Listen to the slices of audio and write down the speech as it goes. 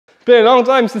been a long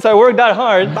time since I worked that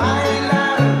hard.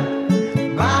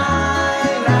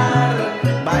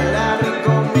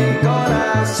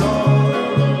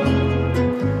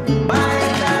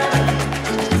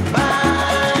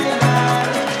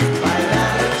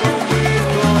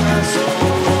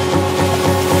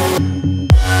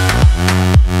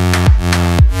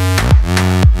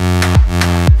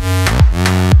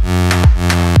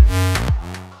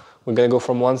 We're going to go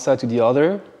from one side to the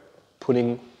other,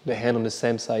 putting the hand on the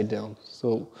same side down.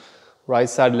 So right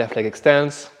side, left leg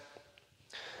extends.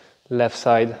 Left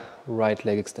side, right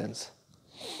leg extends.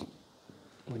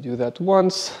 We do that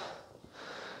once,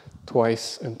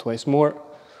 twice, and twice more.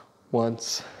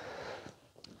 Once,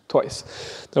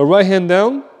 twice. Now right hand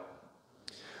down.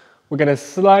 We're going to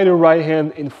slide the right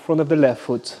hand in front of the left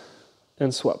foot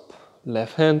and swap.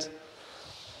 Left hand,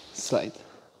 slide.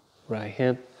 Right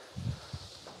hand,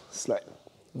 slide.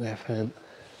 Left hand,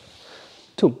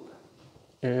 two,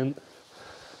 and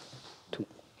two,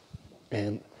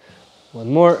 and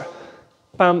one more.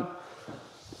 Pam,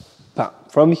 pam.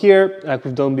 From here, like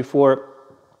we've done before,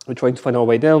 we're trying to find our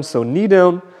way down. So knee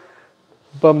down,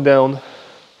 bum down,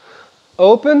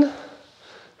 open,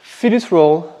 fetus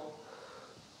roll,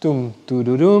 dum, doo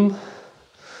doo dum,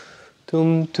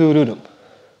 dum, doo doo dum.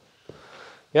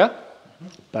 Yeah?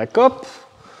 Back up.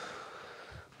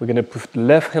 We're going to put the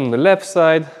left hand on the left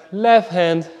side, left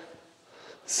hand,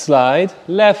 slide,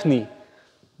 left knee,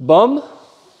 bum,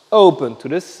 open to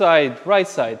this side, right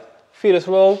side, fetus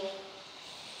roll,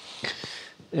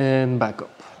 and back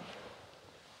up.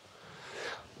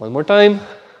 One more time.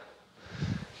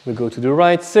 We go to the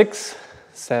right, 6,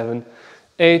 7,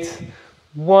 8,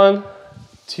 1,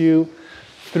 2,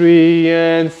 3,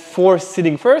 and 4,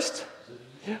 sitting first.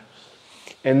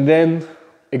 And then,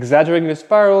 exaggerating the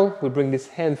spiral, we bring this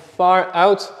hand far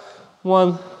out.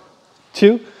 1,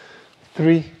 2,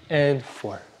 3, and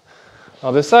 4.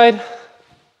 Other side.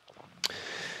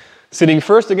 Sitting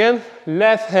first again.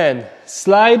 Left hand,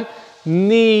 slide,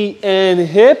 knee and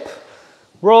hip.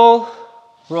 Roll,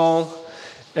 roll,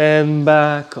 and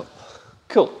back up.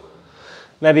 Cool.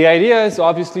 Now the idea is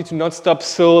obviously to not stop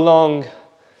so long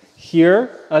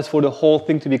here as for the whole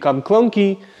thing to become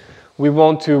clunky. We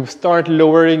want to start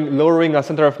lowering our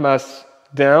center of mass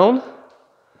down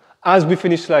as we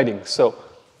finish sliding. So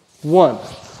 1,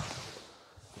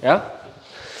 yeah,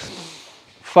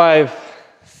 5,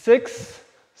 6,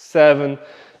 7,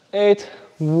 8,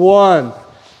 1,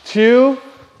 2,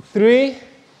 3,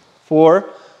 4,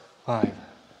 5,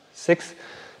 6,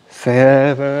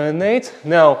 7, 8.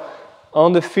 Now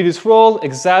on the fetus roll,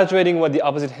 exaggerating what the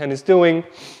opposite hand is doing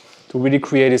to really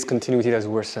create this continuity as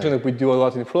we're saying. That we do a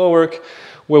lot in floor work,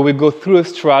 where we go through a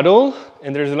straddle,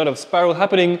 and there's a lot of spiral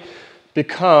happening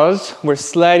because we're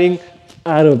sliding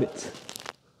out of it.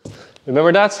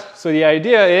 Remember that? So the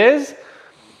idea is,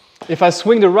 if I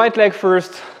swing the right leg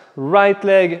first, right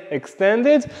leg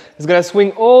extended, it's gonna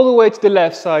swing all the way to the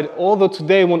left side, although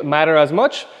today won't matter as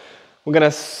much. We're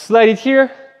gonna slide it here,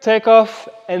 take off,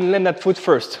 and land that foot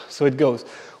first. So it goes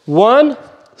 1,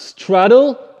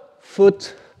 straddle,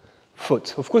 foot,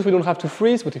 foot. Of course, we don't have to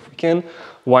freeze, but if we can,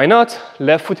 why not?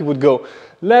 Left foot, it would go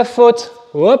left foot,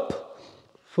 whoop,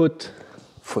 foot,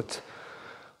 foot.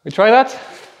 We try that.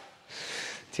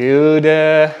 To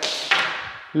the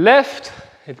left,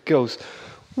 it goes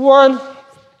 1,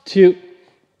 2,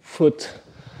 foot,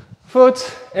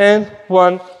 foot, and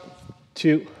 1,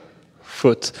 2,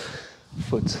 foot,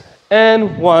 foot,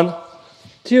 and 1,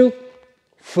 2,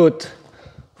 foot,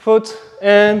 foot,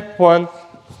 and 1,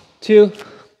 2,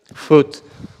 foot,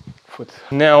 foot.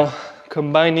 Now,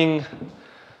 combining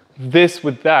this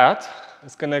with that,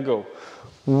 it's gonna go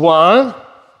 1,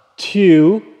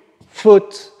 2,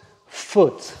 foot,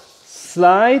 foot,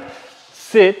 slide,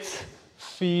 sit,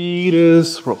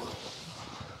 fetus roll.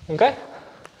 Okay?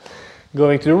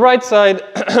 Going to the right side,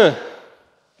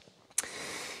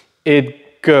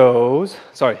 it goes,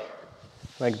 sorry,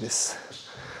 like this.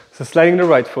 So sliding the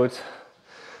right foot,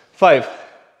 5,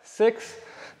 6,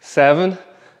 7,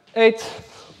 8,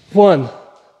 1,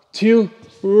 2,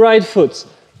 right foot,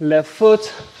 left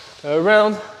foot,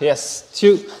 around, yes,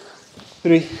 2,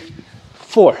 3,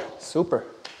 4, super.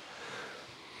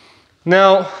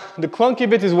 Now, the clunky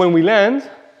bit is when we land,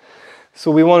 so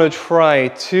we want to try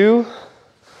to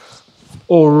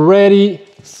already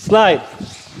slide.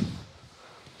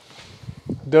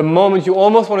 The moment you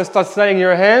almost want to start sliding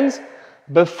your hands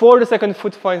before the second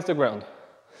foot finds the ground.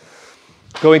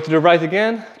 Going to the right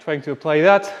again, trying to apply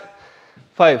that.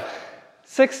 5,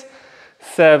 6,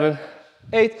 7,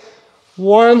 8,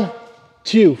 1,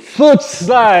 2, foot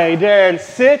slide and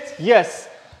sit, yes.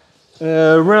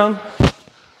 Around,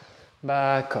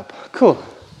 back up, cool.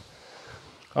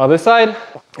 Other side.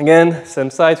 Again, same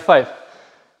side. 5,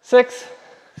 6,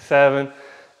 7,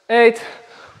 8.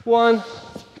 1,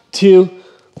 2.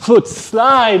 Foot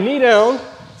slide, knee down,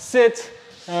 sit,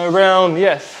 around,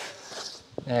 yes.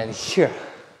 And here.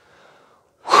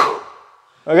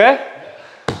 Okay?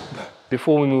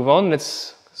 Before we move on,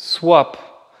 let's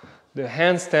swap the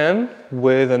handstand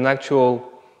with an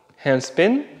actual hand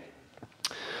spin.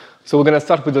 So we're going to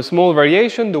start with a small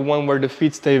variation, the one where the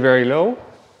feet stay very low.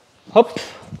 Hop.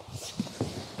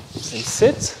 And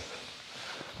sit.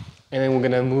 And then we're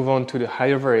going to move on to the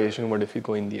higher variation where the feet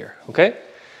go in the air. Okay?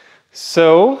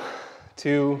 So,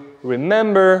 to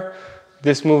remember,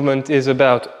 this movement is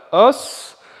about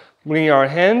us bringing our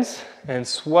hands and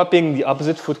swapping the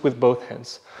opposite foot with both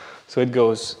hands. So it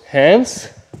goes hands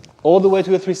all the way to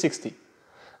the 360.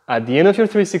 At the end of your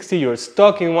 360, you're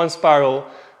stuck in one spiral.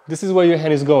 This is where your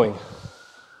hand is going.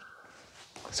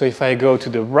 So if I go to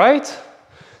the right,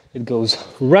 it goes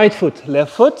right foot,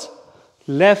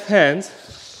 left hand,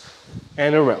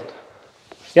 and around.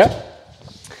 Yeah?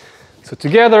 So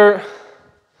together,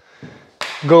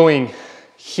 going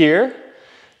here,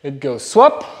 it goes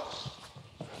swap.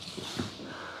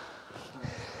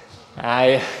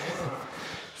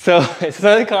 So it's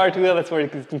not a cartwheel, that's where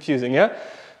it's confusing, yeah?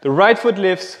 The right foot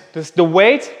lifts, the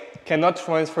weight cannot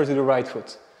transfer to the right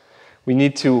foot. We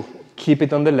need to keep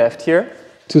it on the left here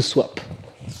to swap.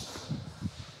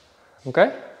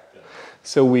 Okay?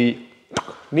 So we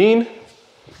lean,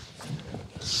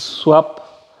 swap,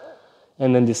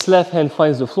 and then this left hand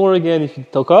finds the floor again. If you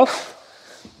tuck off,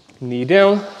 knee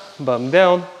down, bum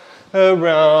down,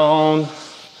 around.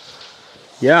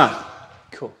 Yeah,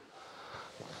 cool.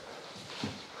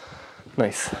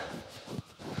 Nice.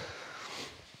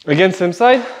 Again, same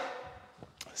side.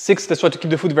 6, let's try to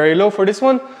keep the foot very low for this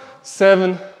one.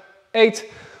 7,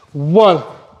 8, 1,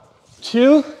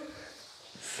 2,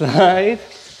 slide,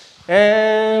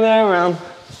 and around.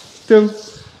 Tum,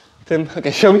 tum.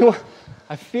 Okay, show me one.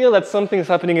 I feel that something is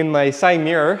happening in my side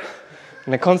mirror,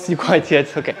 and I can't see quite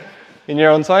yet. Okay, in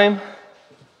your own time.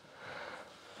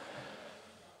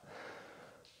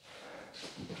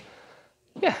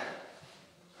 Yeah.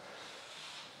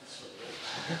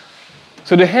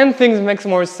 So the hand thing makes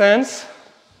more sense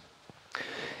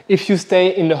if you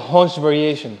stay in the hunch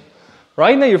variation.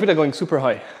 Right now your feet are going super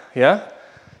high, yeah?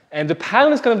 And the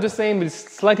pattern is kind of the same, but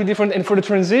it's slightly different. And for the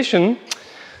transition,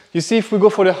 you see if we go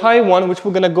for the high one, which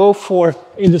we're gonna go for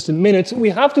in just a minute, we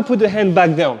have to put the hand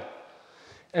back down.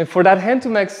 And for that hand to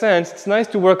make sense, it's nice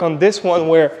to work on this one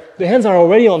where the hands are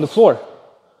already on the floor.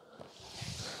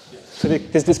 So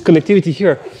there's this connectivity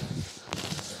here.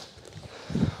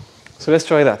 So let's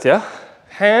try that, yeah?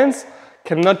 Hands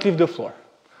cannot leave the floor.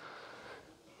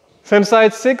 Same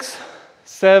side, 6,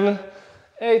 7,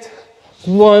 8,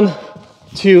 1,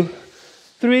 2,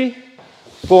 3,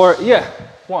 4, yeah.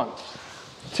 1,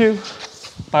 2,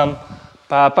 pam,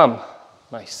 pa, pam.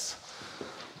 Nice.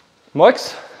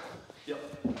 Marks? Yep.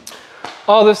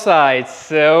 Other side,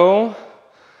 so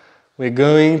we're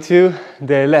going to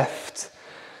the left.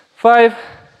 5,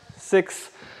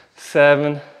 6,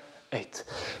 7, 8.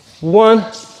 1,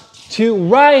 2,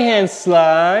 right hand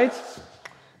slide.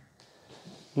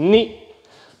 Knee,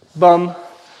 bum,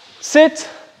 sit,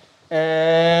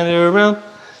 and around.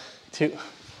 2,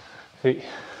 3,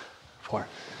 4.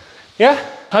 Yeah?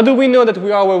 How do we know that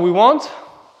we are where we want?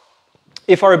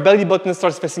 If our belly button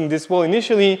starts facing this wall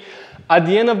initially, at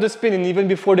the end of the spin and even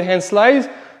before the hand slides,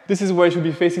 this is where it should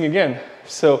be facing again.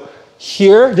 So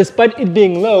here, despite it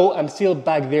being low, I'm still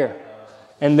back there.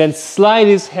 And then slide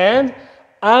his hand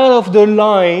out of the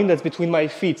line that's between my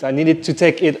feet. I needed to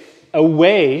take it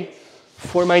away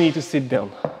for my knee to sit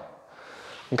down.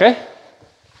 Okay?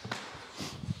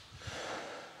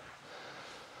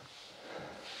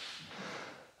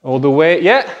 All the way,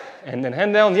 yeah. And then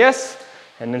hand down, yes.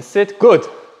 And then sit, good.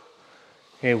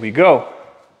 Here we go.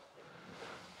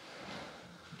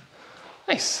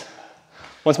 Nice.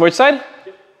 Once more each side.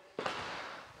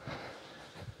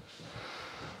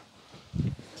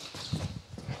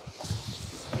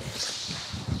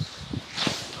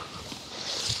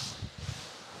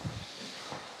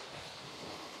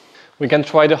 We can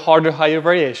try the harder, higher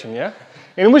variation, yeah?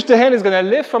 In which the hand is going to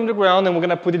lift from the ground and we're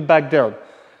going to put it back down.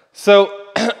 So,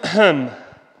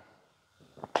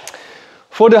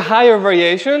 for the higher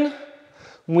variation,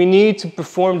 we need to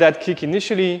perform that kick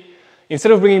initially.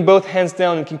 Instead of bringing both hands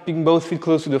down and keeping both feet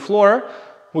close to the floor,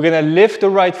 we're going to lift the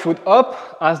right foot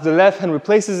up as the left hand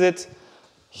replaces it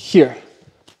here.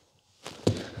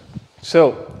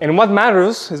 So, and what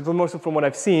matters, is mostly from what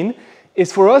I've seen,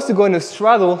 is for us to go in a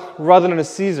straddle rather than a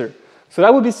scissor. So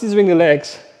that would be scissoring the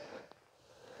legs,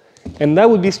 and that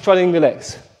would be straddling the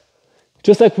legs.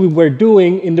 just like we were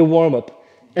doing in the warm-up.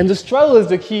 And the straddle is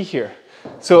the key here.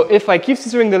 So if I keep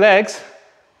scissoring the legs,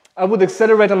 I would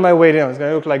accelerate on my way down. It's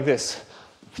going to look like this.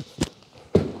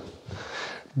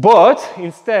 But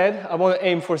instead, I want to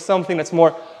aim for something that's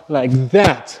more like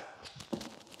that.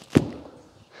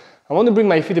 I want to bring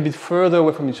my feet a bit further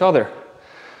away from each other.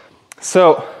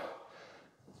 So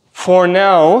for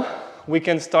now, we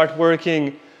can start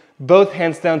working both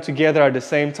hands down together at the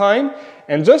same time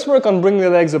and just work on bringing the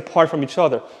legs apart from each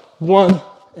other. 1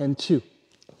 and 2.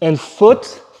 And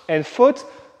foot,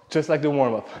 just like the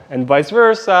warm-up. And vice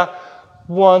versa.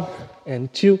 1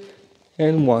 and 2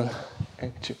 and 1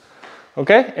 and 2.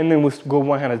 Okay? And then we'll go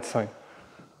one hand at a time.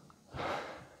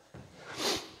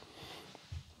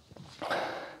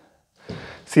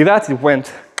 See that? It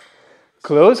went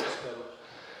close.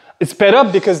 It's sped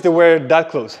up because they were that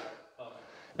close.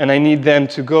 And I need them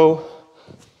to go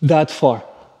that far.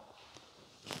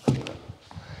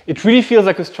 It really feels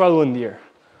like a straddle in the air.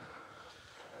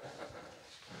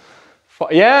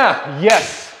 Yeah,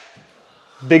 yes.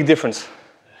 Big difference.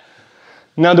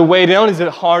 Now the way down is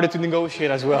harder to negotiate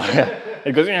as well.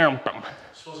 It goes.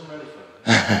 Just wasn't ready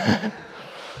for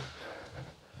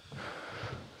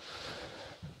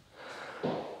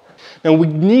it. Now we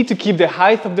need to keep the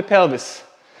height of the pelvis.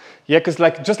 Yeah, because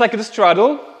just like the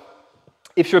straddle,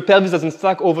 if your pelvis doesn't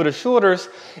stack over the shoulders,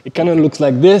 it kind of looks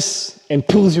like this and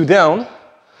pulls you down.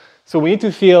 So we need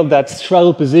to feel that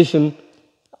straddle position,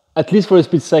 at least for a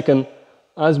split second,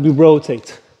 as we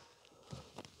rotate.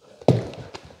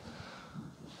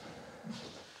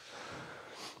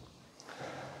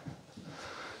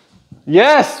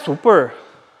 Yes, super.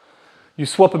 You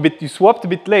swapped a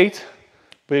bit late,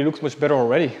 but it looks much better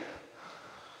already.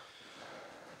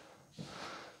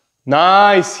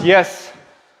 Nice, yes.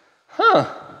 Huh,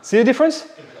 see the difference?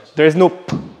 There's no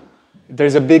p.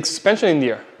 There's a big suspension in the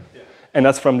air. Yeah. And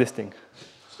that's from this thing.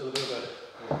 Still a bit better.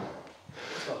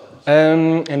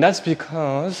 And that's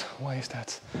because, why is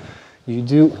that?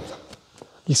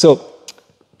 So,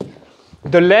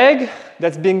 the leg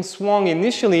that's being swung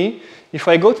initially, if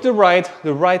I go to the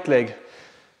right leg,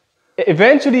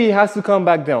 eventually it has to come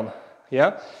back down.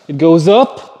 Yeah? It goes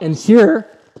up, and here,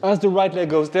 as the right leg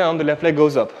goes down, the left leg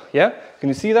goes up. Yeah? Can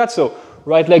you see that? So,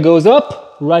 right leg goes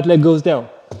up, right leg goes down.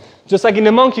 Just like in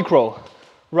the monkey crawl.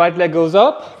 Right leg goes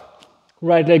up,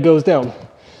 right leg goes down.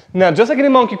 Now, just like in the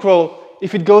monkey crawl,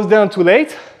 if it goes down too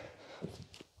late,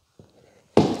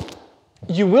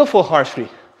 you will fall harshly.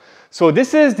 So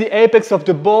this is the apex of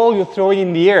the ball you're throwing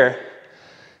in the air.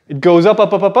 It goes up,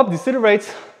 up, up, up, up,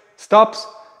 decelerates, stops,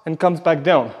 and comes back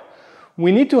down.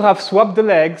 We need to have swapped the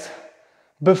legs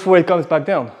before it comes back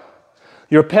down.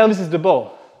 Your pelvis is the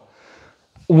ball.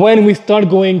 When we start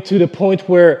going to the point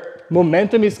where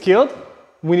momentum is killed,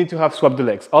 we need to have swapped the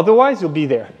legs. Otherwise, you'll be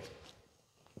there.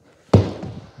 Does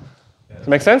that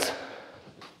make sense?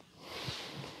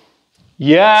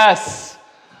 Yes!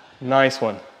 Nice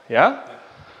one. Yeah?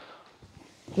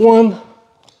 1,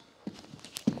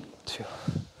 2.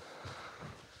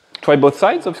 Try both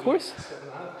sides, of course.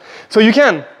 So you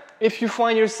can, if you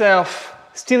find yourself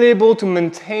still able to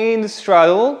maintain the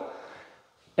straddle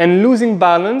and losing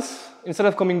balance, instead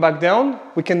of coming back down,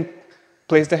 we can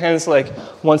place the hands like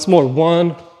once more.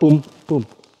 1, boom, boom.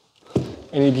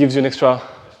 And it gives you an extra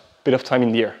bit of time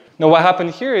in the air. Now what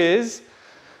happened here is,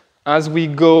 as we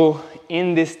go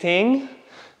in this thing,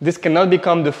 this cannot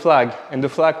become the flag. And the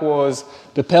flag was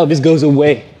the pelvis goes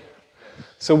away.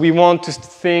 So we want to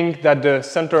think that the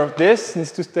center of this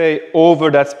needs to stay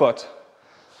over that spot.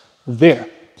 There.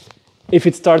 If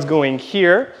it starts going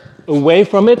here, away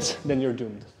from it, then you're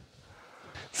doomed.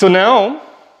 So now,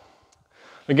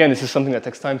 again, this is something that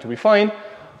takes time to refine.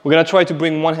 We're going to try to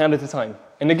bring one hand at a time.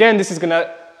 And again, this is going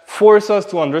to force us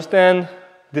to understand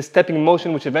this stepping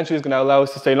motion, which eventually is going to allow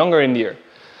us to stay longer in the air.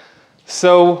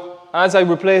 So as I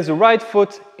replace the right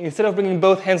foot, instead of bringing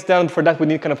both hands down, for that we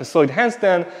need kind of a solid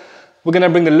handstand, we're going to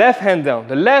bring the left hand down.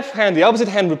 The left hand, the opposite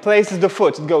hand, replaces the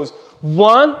foot. It goes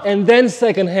 1 and then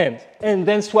second hand. And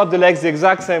then swap the legs the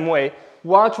exact same way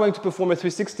while trying to perform a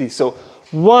 360. So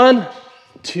 1,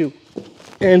 2,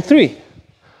 and 3.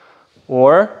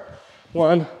 Or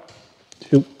 1,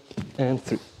 2, and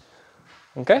 3.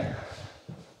 Okay?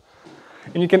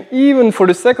 And you can even, for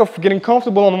the sake of getting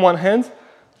comfortable on one hand,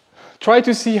 try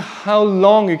to see how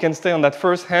long you can stay on that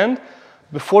first hand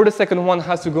before the second one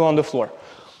has to go on the floor.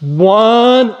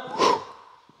 1,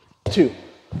 2.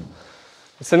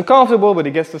 It's uncomfortable, but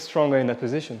it gets us stronger in that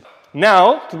position.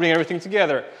 Now, to bring everything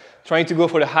together, trying to go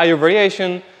for the higher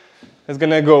variation, it's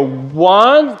going to go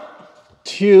 1,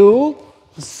 2,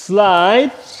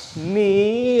 slide,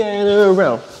 knee, and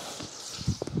around.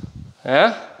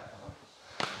 Yeah?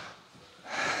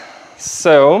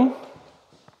 So,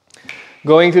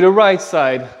 going to the right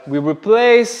side, we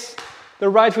replace the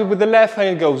right foot with the left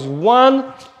hand. It goes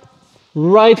 1,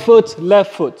 right foot,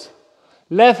 left foot.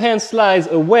 Left hand slides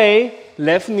away,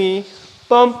 left knee,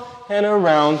 bump, and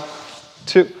around.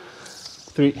 2,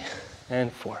 3,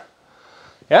 and 4.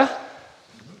 Yeah?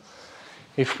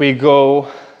 If we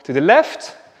go to the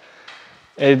left,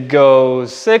 it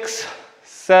goes 6,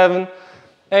 7,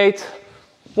 8,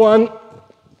 1,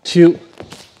 2,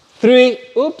 3,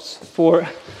 oops, 4,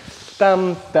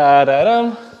 tam, da, da,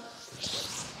 dum,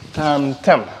 tam,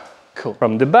 tam. Cool.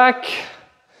 From the back,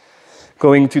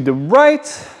 going to the right,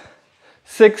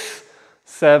 6,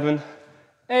 7,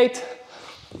 8,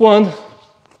 1,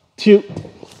 2,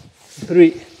 3,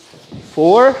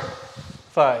 4,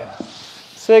 5,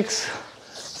 6,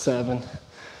 7,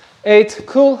 8,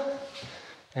 cool.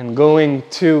 And going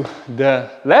to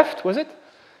the left, was it?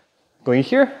 Going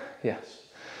here? Yeah.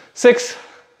 6,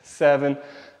 7,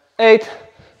 8,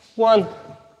 1,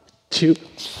 2,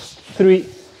 3,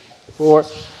 4,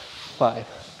 5,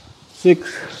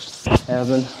 6,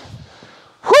 7,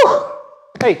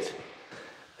 8.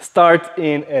 Start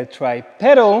in a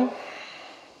tripedal.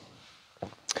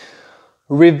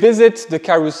 Revisit the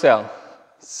carousel.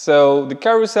 So the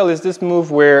carousel is this move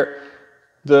where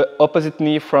the opposite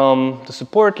knee from the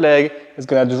support leg is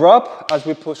going to drop as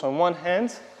we push on one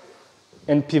hand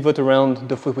and pivot around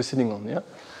the foot we're sitting on. Yeah?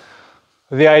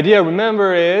 The idea,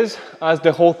 remember, is as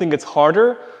the whole thing gets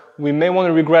harder, we may want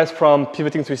to regress from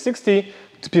pivoting 360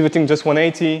 to pivoting just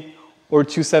 180 or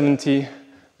 270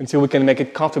 until we can make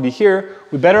it comfortably here.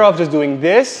 We're better off just doing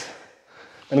this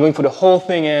and going for the whole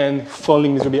thing and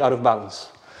falling miserably out of balance.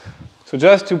 So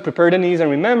just to prepare the knees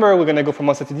and remember, we're going to go from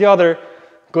one side to the other.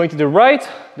 Going to the right,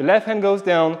 the left hand goes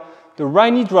down, the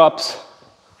right knee drops,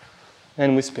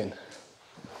 and we spin.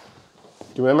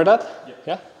 Do you remember that?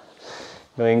 Yeah?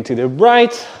 Going to the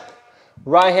right,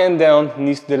 right hand down,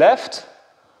 knees to the left.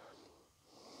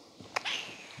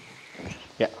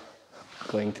 Yeah.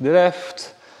 Going to the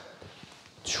left.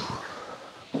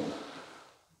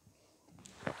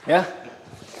 Yeah?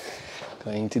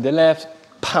 Going to the left,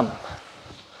 pam.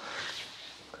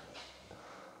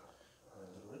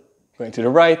 Going to the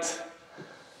right.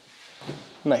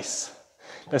 Nice.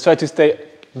 Let's try to stay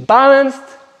balanced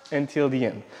until the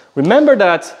end. Remember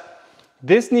that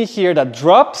this knee here that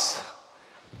drops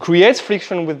creates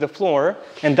friction with the floor,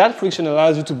 and that friction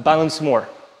allows you to balance more.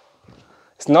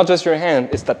 It's not just your hand,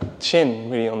 it's that chin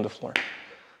really on the floor.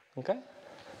 Okay?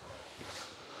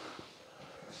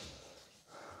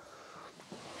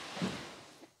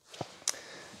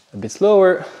 A bit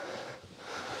slower.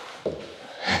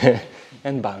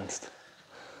 And balanced.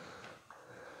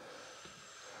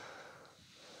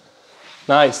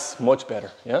 Nice, much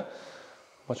better, yeah?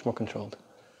 Much more controlled.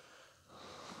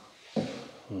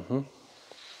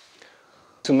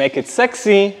 To make it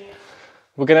sexy,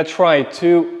 we're gonna try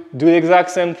to do the exact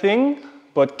same thing,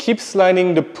 but keep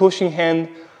sliding the pushing hand,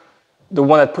 the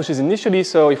one that pushes initially.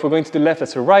 So if we're going to the left,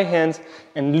 that's the right hand,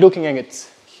 and looking at it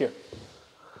here.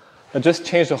 Now just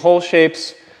change the whole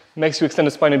shapes, makes you extend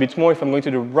the spine a bit more. If I'm going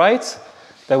to the right,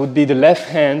 that would be the left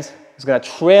hand is going to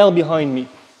trail behind me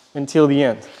until the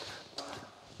end.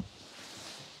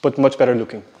 But much better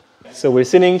looking. So we're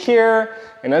sitting here,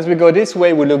 and as we go this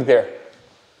way, we look there.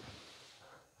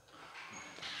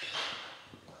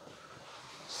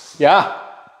 Yeah.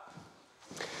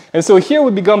 And so here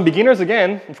we become beginners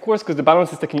again, of course, because the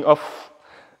balance is taking off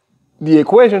the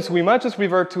equation. So we might just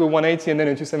revert to a 180 and then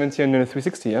a 270 and then a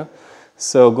 360, yeah?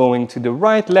 So going to the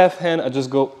right, left hand, I just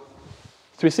go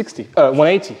 360,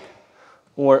 180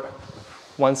 or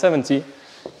 170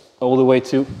 all the way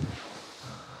to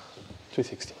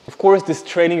 360. Of course, this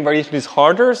training variation is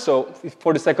harder, so if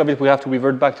for the sake of it we have to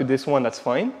revert back to this one, that's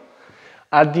fine.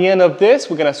 At the end of this,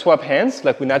 we're going to swap hands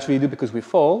like we naturally do because we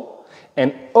fall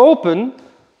and open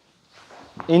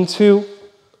into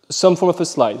some form of a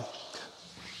slide.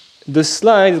 The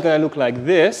slide is going to look like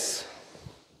this.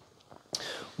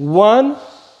 1,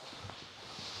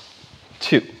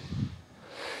 2.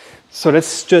 So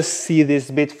let's just see this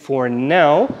bit for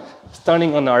now.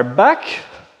 Starting on our back,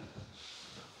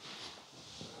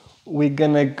 we're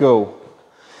gonna go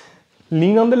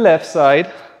lean on the left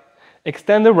side,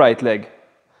 extend the right leg,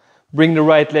 bring the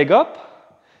right leg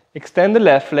up, extend the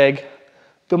left leg.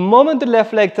 The moment the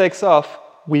left leg takes off,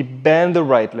 we bend the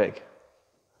right leg.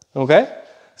 Okay?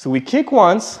 So we kick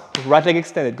once, right leg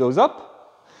extended goes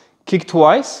up, kick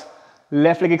twice,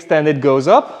 left leg extended goes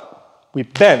up, we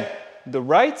bend the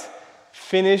right,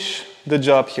 finish the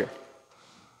job here.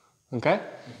 Okay?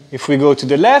 If we go to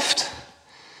the left,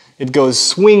 it goes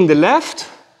swing the left,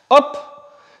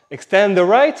 up, extend the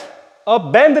right,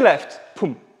 up, bend the left,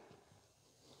 boom.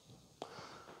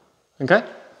 Okay?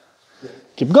 Yeah.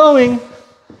 Keep going.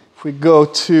 If we go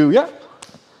to, yeah,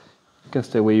 you can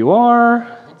stay where you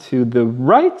are, to the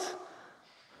right,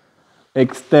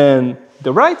 extend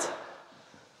the right,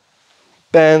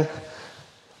 bend.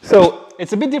 So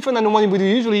it's a bit different than the one we do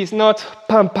usually. It's not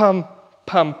pam, pam,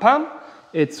 pam, pam.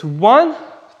 It's 1,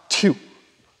 2.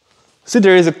 See,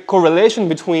 there is a correlation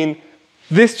between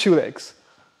these two legs.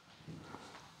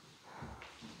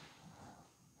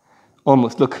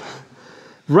 Almost, look.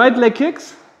 Right leg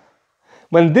kicks.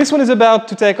 When this one is about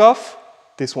to take off,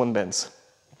 this one bends.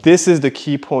 This is the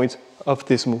key point of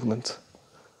this movement.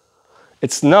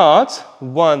 It's not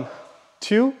 1,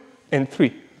 2, and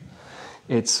 3.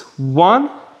 It's 1,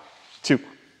 2.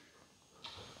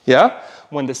 Yeah?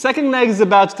 When the second leg is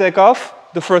about to take off,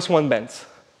 the first one bends.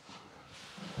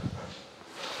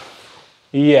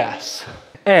 Yes.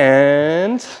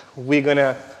 And we're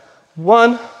gonna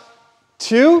 1,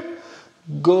 2,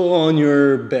 go on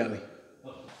your belly.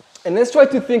 And let's try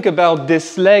to think about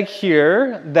this leg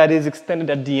here that is extended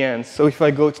at the end. So if I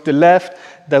go to the left,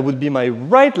 that would be my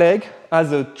right leg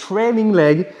as a trailing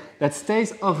leg that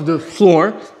stays off the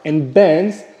floor and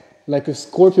bends like a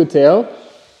scorpion tail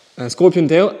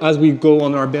as we go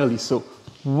on our belly. So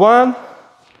 1,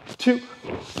 2,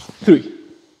 3.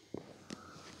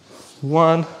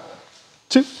 1,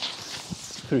 2,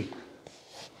 3.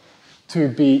 To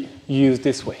be used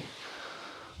this way.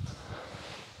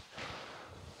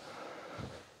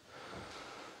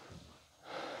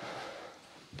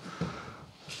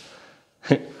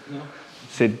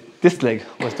 So this leg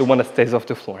was the one that stays off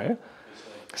the floor. Eh?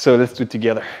 So let's do it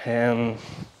together. And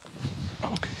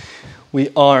we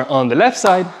are on the left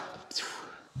side.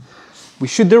 We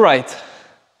shoot the right.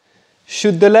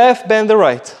 Shoot the left, bend the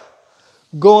right.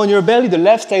 Go on your belly, the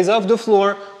left stays off the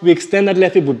floor. We extend that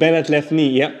left hip, we bend that left knee,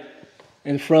 yeah?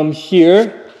 And from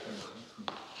here,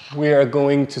 we are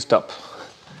going to stop.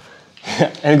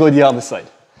 And go the other side.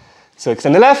 So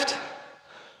extend the left,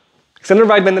 extend the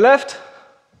right, bend the left,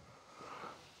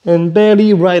 and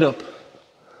belly right up.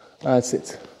 That's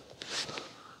it.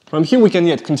 From here we can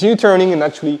yet continue turning and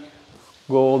actually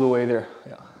go all the way there.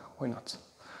 Yeah, why not?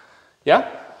 Yeah?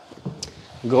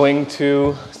 Going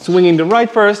to swinging the right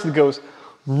first, it goes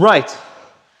right,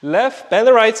 left, bend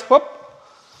the right, whoop.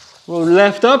 Roll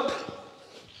left up,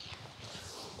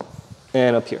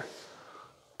 and up here.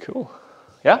 Cool.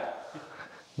 Yeah?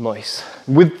 Nice.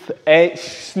 With a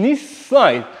knee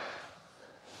slide.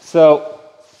 So,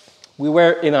 we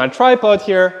were in our tripod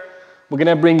here. We're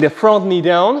gonna bring the front knee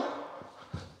down.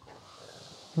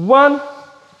 1,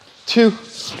 2,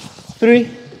 3,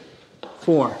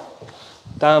 4.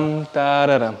 Dam, da,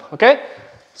 da, dam. Okay?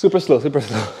 Super slow, super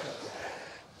slow.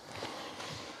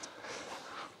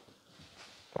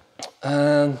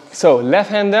 So, left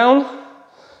hand down,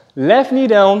 left knee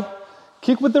down,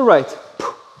 kick with the right,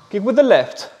 kick with the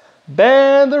left,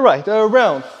 bend the right,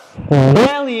 around,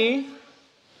 belly,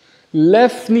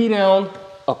 left knee down,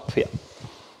 up, yeah.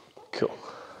 Cool.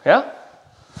 Yeah?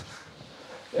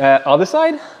 Other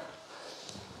side.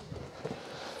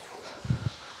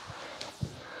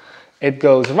 It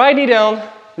goes right knee down,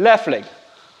 left leg,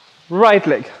 right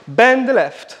leg, bend the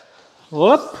left,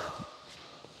 up,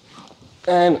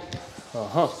 and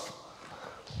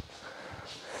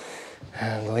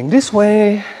and going this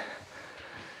way.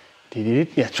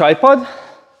 Yeah, tripod.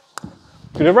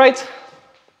 To the right.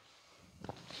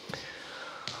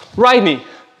 Right knee.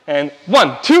 And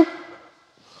 1, 2.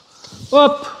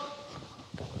 Up.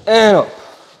 And up.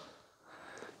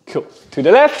 Cool. To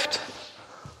the left.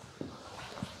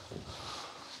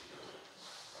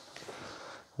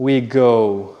 We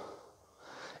go.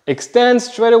 Extend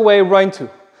straight away, right into.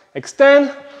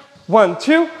 Extend. 1,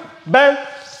 2. Bend.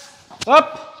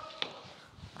 Up.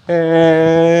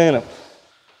 And up.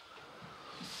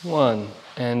 1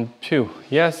 and 2.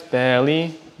 Yes,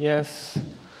 belly. Yes.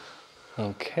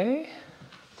 Okay.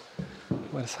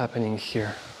 What is happening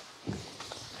here?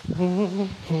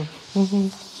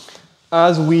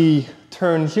 As we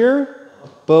turn here,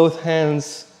 both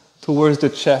hands towards the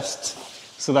chest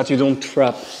so that you don't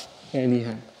trap any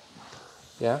hand.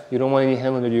 Yeah? You don't want any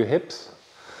hand under your hips.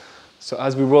 So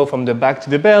as we roll from the back to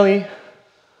the belly,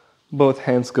 both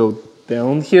hands go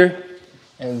down here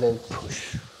and then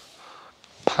push.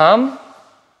 Palm.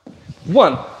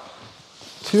 1,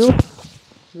 2,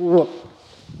 whoop,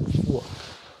 whoop.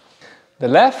 The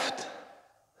left,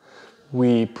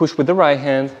 we push with the right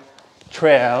hand,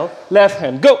 trail, left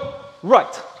hand, go,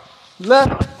 right,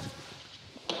 left,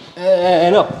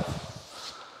 and up.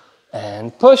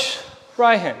 And push,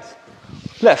 right hand,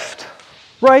 left,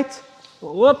 right,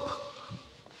 whoop,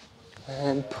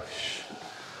 and push.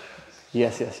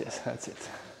 Yes, yes, yes, that's it.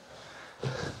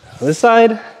 Other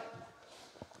side.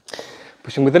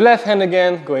 Pushing with the left hand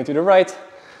again, going to the right.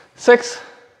 6,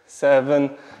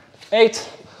 7, 8,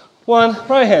 1,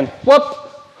 right hand. Whoop,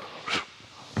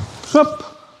 up,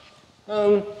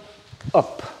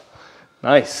 up.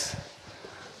 Nice.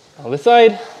 Other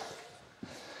side.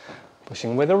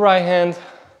 Pushing with the right hand.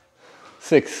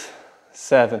 6,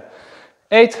 7,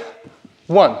 8,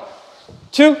 1,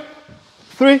 2,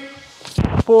 3,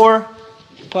 4,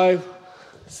 5,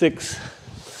 6,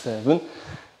 7,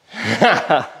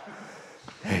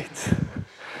 8.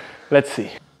 Let's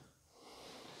see.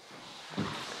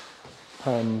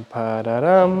 Pam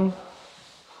pa-da-dum.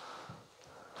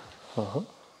 Is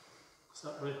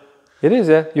that right? It is,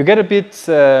 yeah. You get a bit,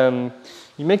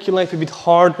 you make your life a bit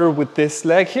harder with this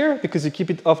leg here because you keep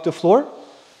it off the floor,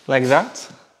 like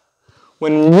that.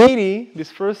 When really,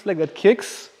 this first leg that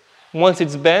kicks, once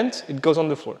it's bent, it goes on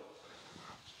the floor.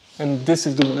 And this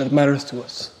is the one that matters to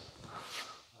us.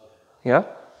 Yeah?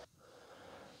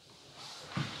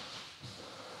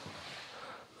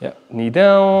 Yeah, knee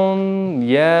down.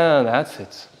 Yeah, that's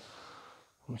it.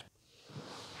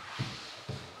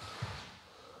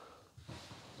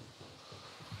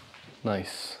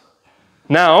 Nice.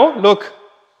 Now, look,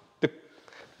 the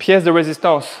pièce de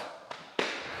résistance.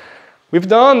 We've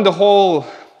done the whole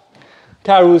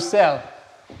carousel.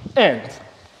 And,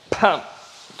 pam,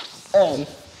 and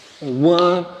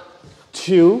 1,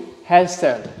 2,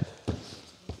 handstand.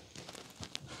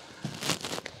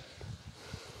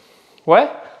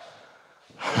 What?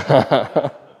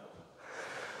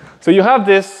 So you have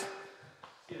this.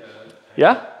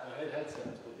 Yeah?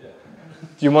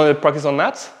 Do you want to practice on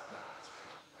mats?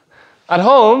 At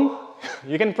home,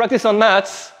 you can practice on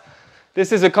mats.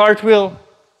 This is a cartwheel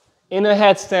in a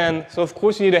headstand. So of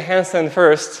course you need a handstand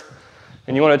first.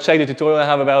 And you want to check the tutorial I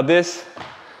have about this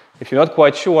if you're not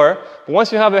quite sure. But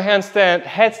once you have a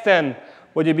headstand,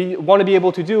 what you want to be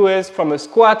able to do is from a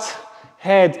squat,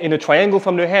 head in a triangle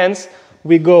from the hands,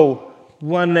 we go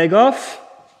one leg off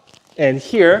and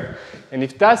here. And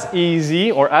if that's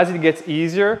easy, or as it gets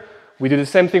easier, we do the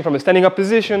same thing from a standing up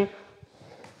position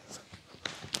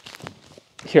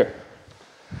here.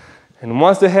 And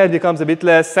once the head becomes a bit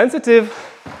less sensitive,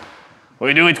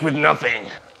 we do it with nothing.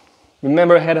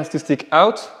 Remember, head has to stick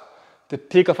out, the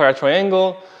peak of our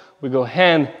triangle. We go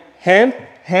hand, hand,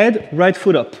 head, right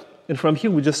foot up. And from here,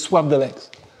 we just swap the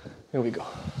legs. Here we go.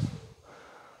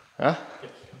 Huh?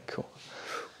 Cool.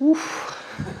 Oof.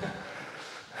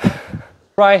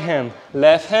 Right hand,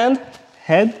 left hand,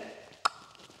 head.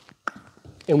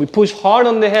 And we push hard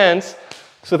on the hands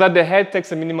so that the head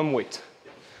takes a minimum weight.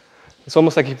 It's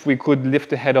almost like if we could lift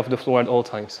the head off the floor at all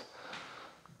times.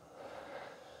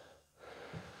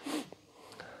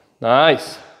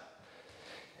 Nice.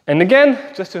 And again,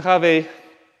 just to have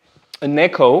an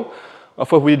echo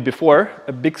of what we did before,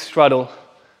 a big straddle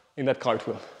in that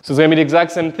cartwheel. So it's going to be the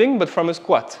exact same thing, but from a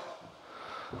squat.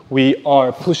 We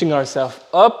are pushing ourselves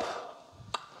up,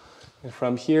 and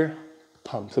from here,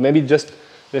 pump. So maybe just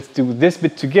let's do this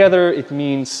bit together. It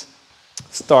means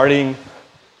starting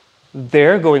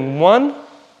there, going 1,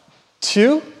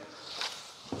 2,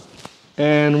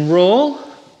 and roll,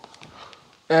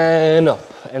 and up.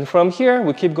 And from here,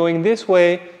 we keep going this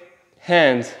way.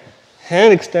 Hand,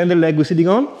 hand, extend the leg we're sitting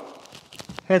on.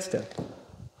 Headstand.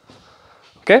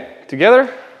 Okay,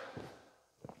 together.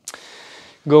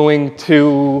 Going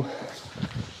to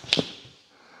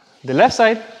the left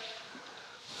side.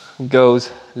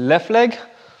 Goes left leg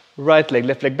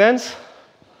bends.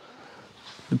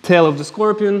 The tail of the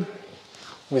scorpion.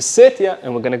 We sit, yeah,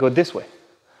 and we're gonna go this way.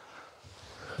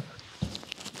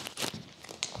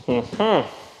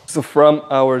 So from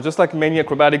our, just like many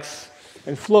acrobatics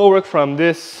and floor work, from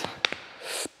this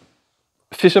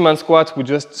fisherman squat, we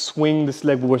just swing this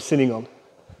leg we were sitting on.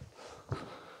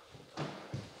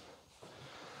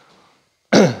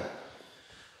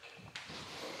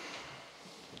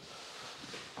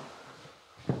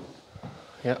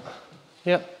 Yeah,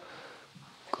 yeah,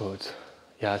 good.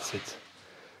 Yeah, that's it.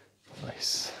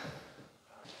 Nice.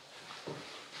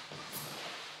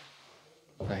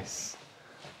 Nice.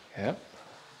 Yeah.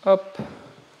 Up.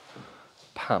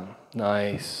 Pam.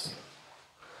 Nice.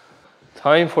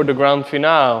 Time for the grand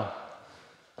finale.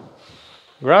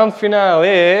 Grand finale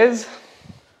is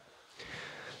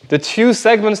the 2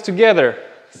 segments together.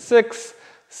 6,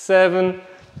 7,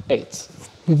 8.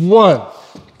 1,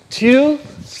 2,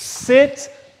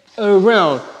 sit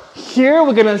around. Here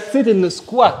we're gonna sit in the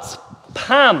squat.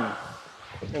 Pam.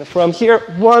 And from here,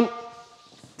 1,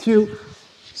 2,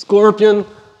 scorpion,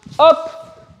 up.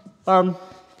 Pam,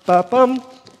 pa, pam,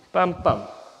 pam, pam.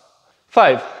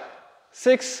 5,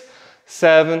 6,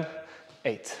 7,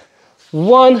 8.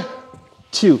 1,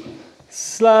 2.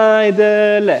 Slide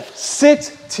the left.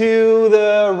 Sit to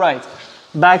the right.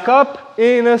 Back up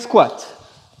in a squat.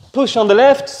 Push on the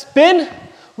left, spin.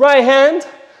 Right hand,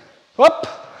 up.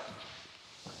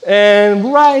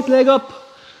 And right leg up.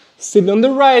 Sit on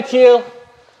the right heel.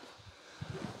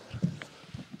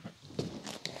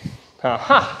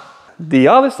 Aha. The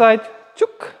other side,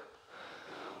 chuk.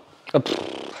 Up.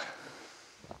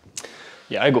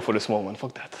 Yeah, I go for the small one,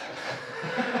 fuck that.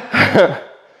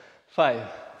 5,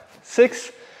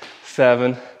 6,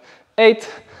 7, 8,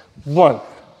 1,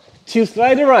 2,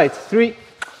 slide the right, 3,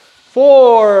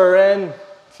 4, and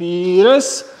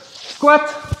fetus,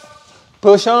 squat,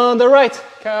 push on the right,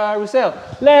 carousel,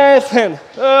 left hand,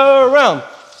 around,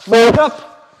 back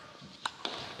up,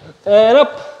 and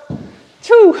up,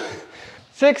 2,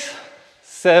 6,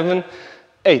 7,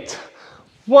 8,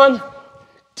 1,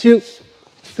 2,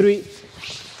 3,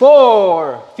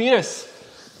 4, fetus,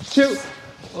 2,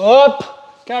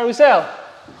 up, carousel,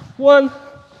 1,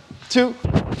 2,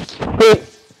 3,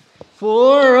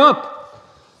 4, up,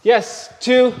 yes,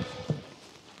 2,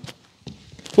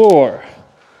 4,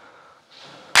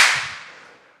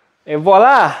 et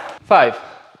voila, 5,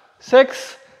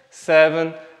 6,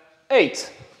 7,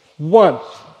 8, 1,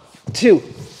 2,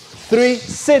 3,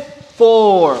 sit,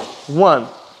 4, 1,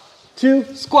 2,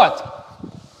 squat,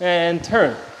 and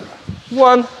turn,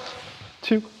 1,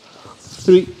 2,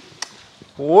 3,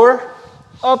 4,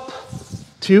 up,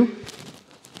 2,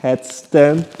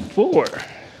 headstand, 4,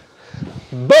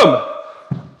 boom,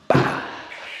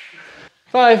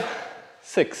 5,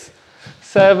 6,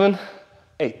 7,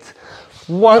 8,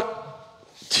 1,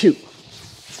 2,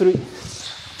 3,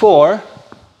 4,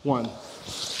 1,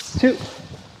 2,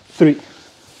 3,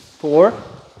 4,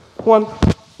 1,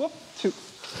 2,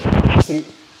 3,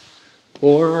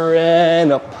 4,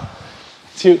 and up,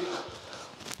 2,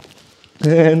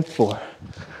 and 4.